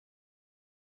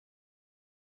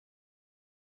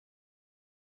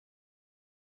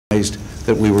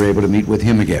that we were able to meet with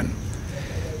him again.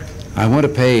 I want to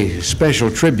pay special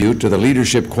tribute to the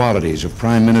leadership qualities of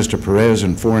Prime Minister Perez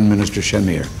and Foreign Minister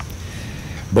Shamir.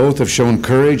 Both have shown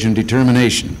courage and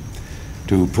determination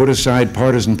to put aside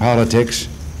partisan politics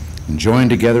and join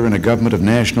together in a government of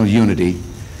national unity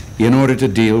in order to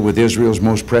deal with Israel's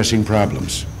most pressing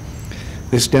problems.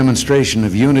 This demonstration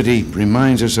of unity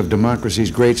reminds us of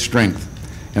democracy's great strength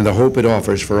and the hope it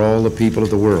offers for all the people of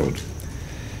the world.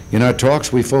 In our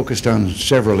talks, we focused on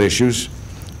several issues.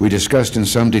 We discussed in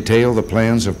some detail the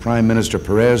plans of Prime Minister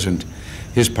Perez and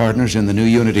his partners in the new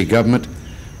unity government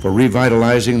for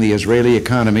revitalizing the Israeli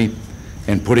economy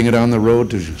and putting it on the road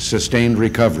to sustained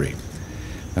recovery.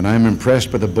 And I'm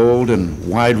impressed by the bold and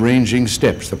wide-ranging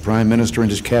steps the Prime Minister and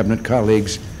his cabinet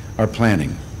colleagues are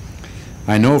planning.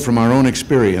 I know from our own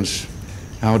experience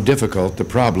how difficult the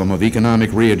problem of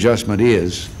economic readjustment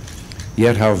is,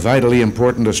 yet how vitally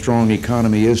important a strong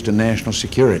economy is to national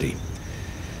security.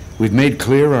 We've made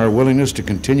clear our willingness to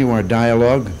continue our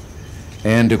dialogue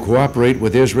and to cooperate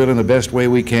with Israel in the best way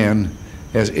we can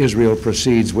as Israel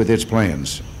proceeds with its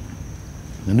plans.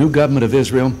 The new government of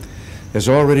Israel has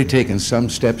already taken some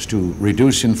steps to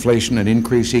reduce inflation and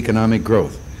increase economic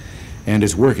growth, and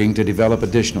is working to develop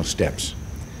additional steps.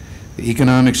 The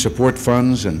economic support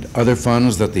funds and other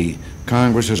funds that the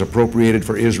Congress has appropriated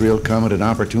for Israel come at an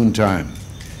opportune time,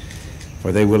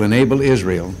 for they will enable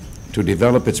Israel to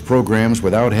develop its programs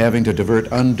without having to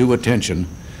divert undue attention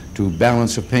to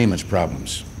balance of payments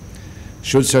problems.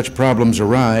 Should such problems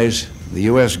arise, the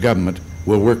U.S. government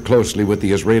will work closely with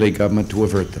the Israeli government to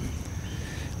avert them.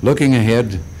 Looking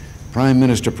ahead, Prime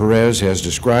Minister Perez has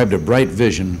described a bright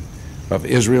vision of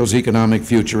Israel's economic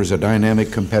future as a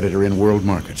dynamic competitor in world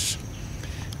markets.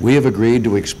 We have agreed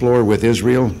to explore with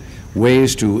Israel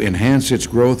ways to enhance its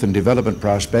growth and development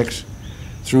prospects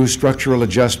through structural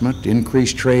adjustment,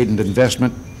 increased trade and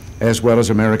investment, as well as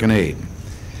American aid.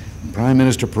 Prime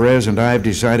Minister Perez and I have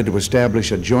decided to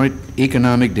establish a joint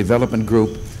economic development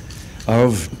group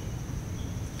of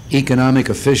economic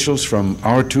officials from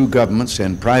our two governments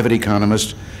and private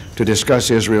economists to discuss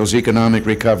Israel's economic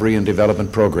recovery and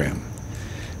development program.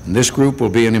 And this group will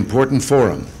be an important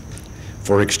forum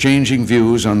for exchanging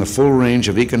views on the full range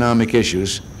of economic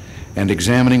issues and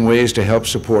examining ways to help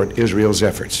support Israel's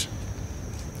efforts.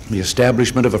 The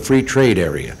establishment of a free trade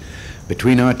area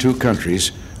between our two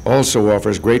countries also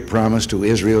offers great promise to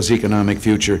Israel's economic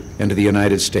future and to the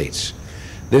United States.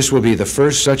 This will be the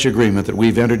first such agreement that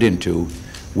we've entered into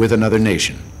with another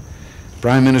nation.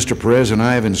 Prime Minister Perez and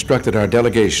I have instructed our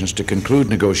delegations to conclude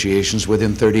negotiations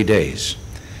within 30 days.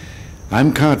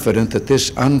 I'm confident that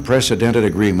this unprecedented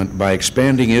agreement, by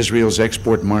expanding Israel's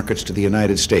export markets to the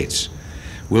United States,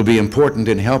 will be important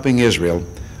in helping Israel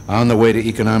on the way to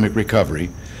economic recovery,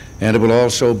 and it will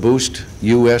also boost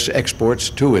U.S. exports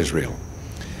to Israel.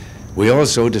 We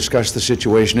also discussed the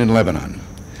situation in Lebanon.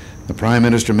 The Prime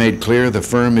Minister made clear the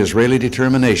firm Israeli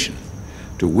determination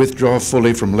to withdraw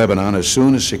fully from Lebanon as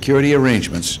soon as security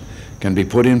arrangements can be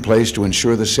put in place to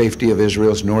ensure the safety of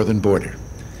Israel's northern border.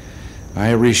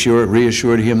 I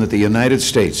reassured him that the United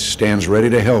States stands ready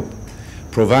to help,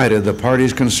 provided the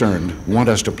parties concerned want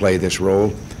us to play this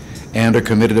role and are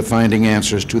committed to finding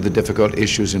answers to the difficult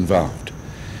issues involved.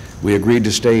 We agreed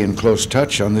to stay in close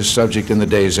touch on this subject in the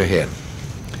days ahead.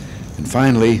 And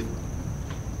finally,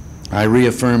 I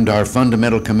reaffirmed our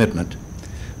fundamental commitment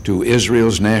to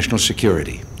Israel's national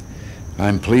security.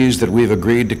 I'm pleased that we've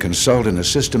agreed to consult in a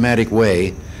systematic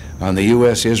way on the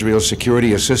U.S.-Israel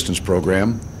Security Assistance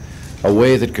Program, a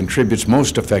way that contributes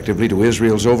most effectively to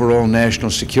Israel's overall national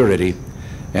security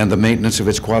and the maintenance of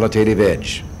its qualitative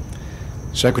edge.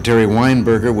 Secretary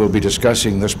Weinberger will be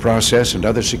discussing this process and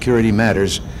other security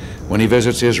matters when he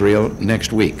visits Israel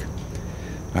next week.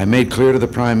 I made clear to the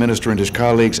Prime Minister and his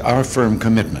colleagues our firm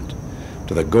commitment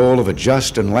to the goal of a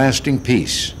just and lasting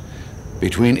peace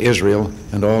between Israel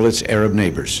and all its Arab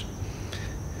neighbors.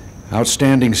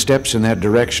 Outstanding steps in that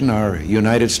direction are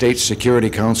United States Security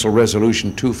Council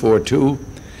Resolution 242,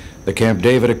 the Camp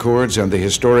David Accords, and the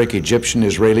historic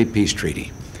Egyptian-Israeli Peace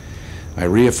Treaty. I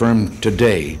reaffirm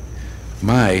today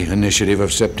my initiative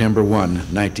of September 1,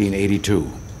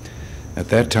 1982. At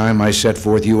that time, I set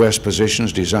forth U.S.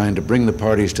 positions designed to bring the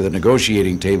parties to the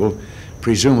negotiating table,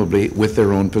 presumably with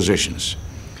their own positions.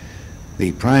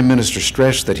 The Prime Minister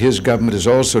stressed that his government is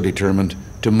also determined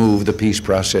to move the peace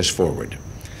process forward,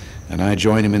 and I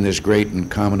join him in this great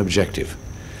and common objective.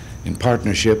 In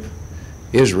partnership,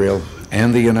 Israel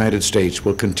and the United States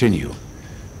will continue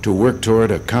to work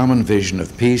toward a common vision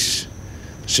of peace,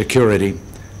 security,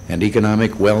 and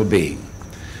economic well-being.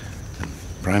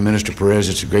 Prime Minister Perez,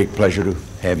 it's a great pleasure to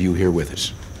have you here with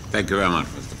us. Thank you very much,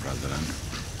 Mr. President.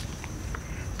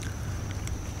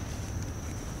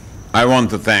 I want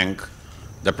to thank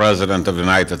the President of the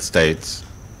United States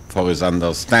for his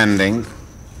understanding,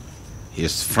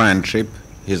 his friendship,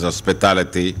 his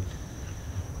hospitality,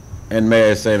 and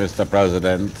may I say, Mr.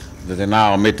 President, that in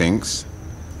our meetings,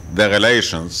 the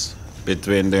relations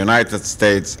between the United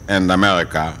States and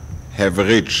America have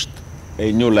reached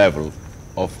a new level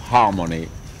of harmony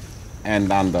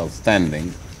and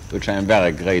understanding, which I am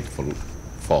very grateful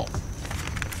for.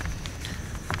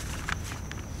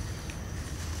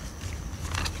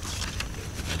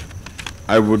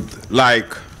 I would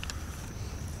like,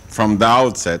 from the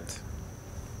outset,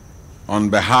 on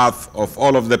behalf of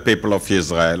all of the people of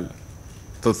Israel,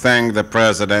 to thank the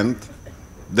President,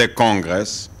 the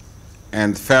Congress,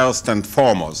 and first and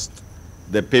foremost,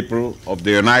 the people of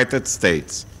the United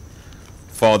States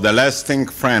for the lasting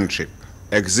friendship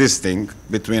existing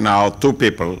between our two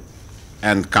people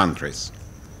and countries.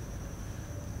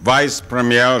 Vice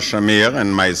Premier Shamir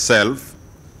and myself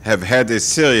have had a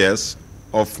series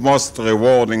of most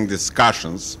rewarding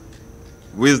discussions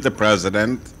with the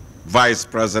President, Vice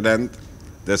President,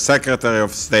 the Secretary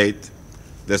of State,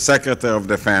 the Secretary of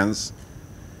Defense,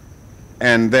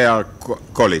 and their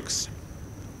colleagues.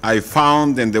 I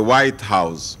found in the White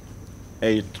House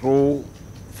a true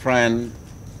friend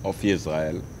of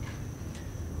Israel,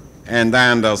 and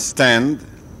I understand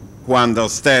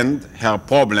her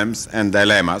problems and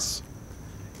dilemmas,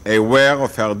 aware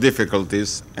of her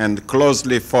difficulties, and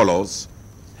closely follows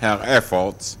her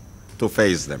efforts to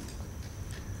face them.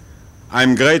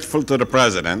 I'm grateful to the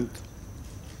President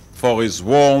for his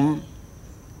warm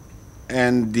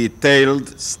and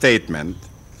detailed statement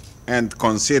and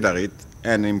consider it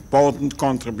an important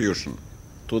contribution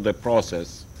to the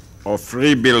process of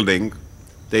rebuilding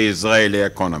the Israeli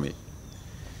economy.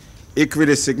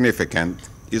 Equally significant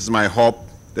is my hope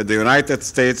that the United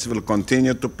States will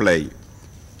continue to play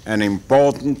an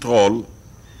important role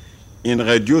in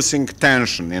reducing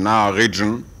tension in our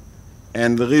region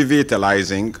and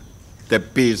revitalizing the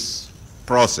peace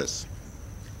process.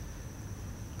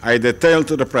 I detailed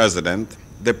to the President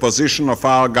the position of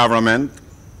our government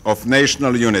of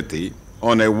national unity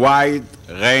on a wide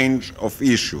range of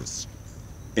issues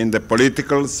in the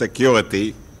political,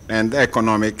 security, and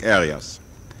economic areas.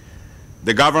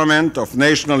 The government of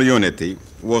national unity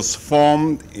was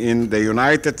formed in the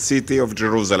United City of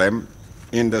Jerusalem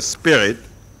in the spirit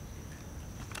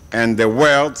and the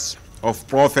words of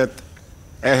Prophet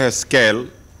Ehezkel,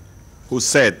 who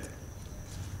said,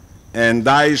 "And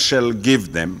I shall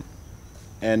give them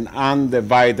an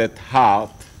undivided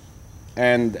heart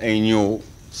and a new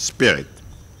spirit."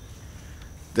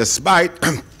 Despite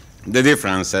the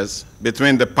differences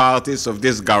between the parties of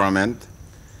this government,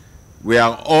 we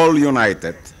are all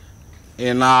united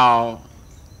in our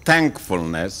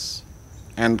thankfulness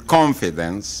and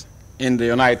confidence in the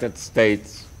United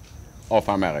States of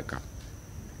America.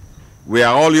 We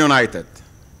are all united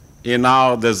in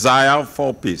our desire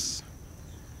for peace.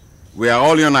 We are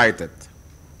all united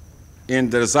in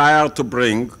desire to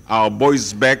bring our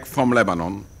boys back from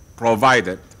Lebanon,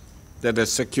 provided that the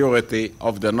security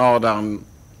of the northern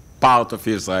part of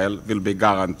Israel will be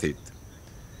guaranteed.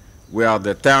 We are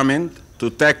determined to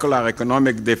tackle our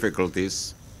economic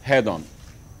difficulties head-on.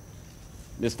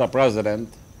 Mr.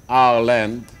 President, our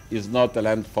land is not a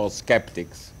land for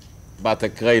skeptics, but a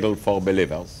cradle for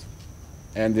believers.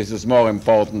 And this is more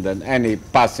important than any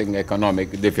passing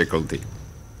economic difficulty.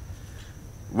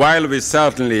 While we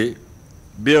certainly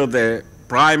bear the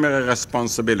primary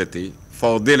responsibility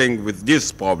for dealing with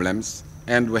these problems,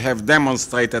 and we have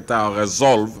demonstrated our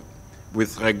resolve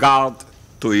with regard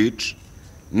to each,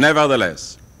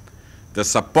 nevertheless, the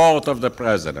support of the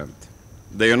President,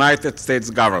 the United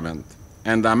States government,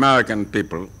 and the American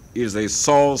people is a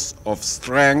source of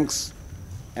strength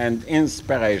and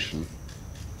inspiration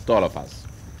to all of us.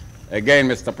 Again,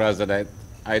 Mr. President,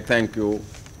 I thank you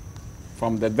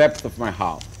from the depth of my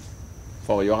heart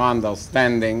for your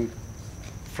understanding,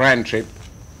 friendship,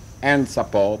 and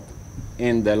support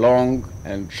in the long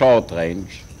and short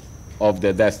range of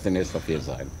the destinies of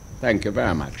Israel. Thank you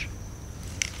very much.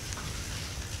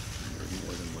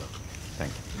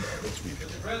 Thank you.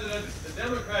 Mr. President, the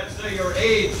Democrats say your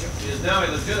age is now a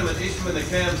legitimate issue in the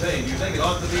campaign. Do you think it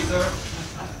ought to be, sir?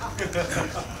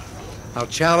 I'll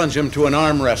challenge him to an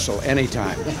arm wrestle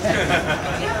anytime. You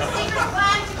have a secret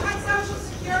plan to cut Social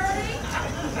Security?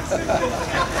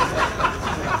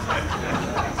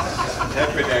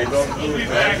 Deputy, don't do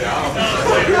that now.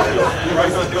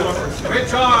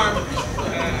 Rich arm.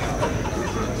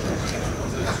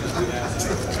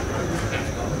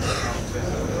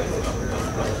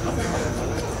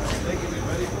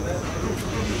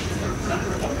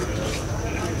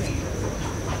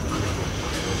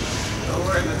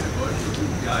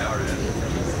 the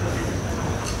IRS.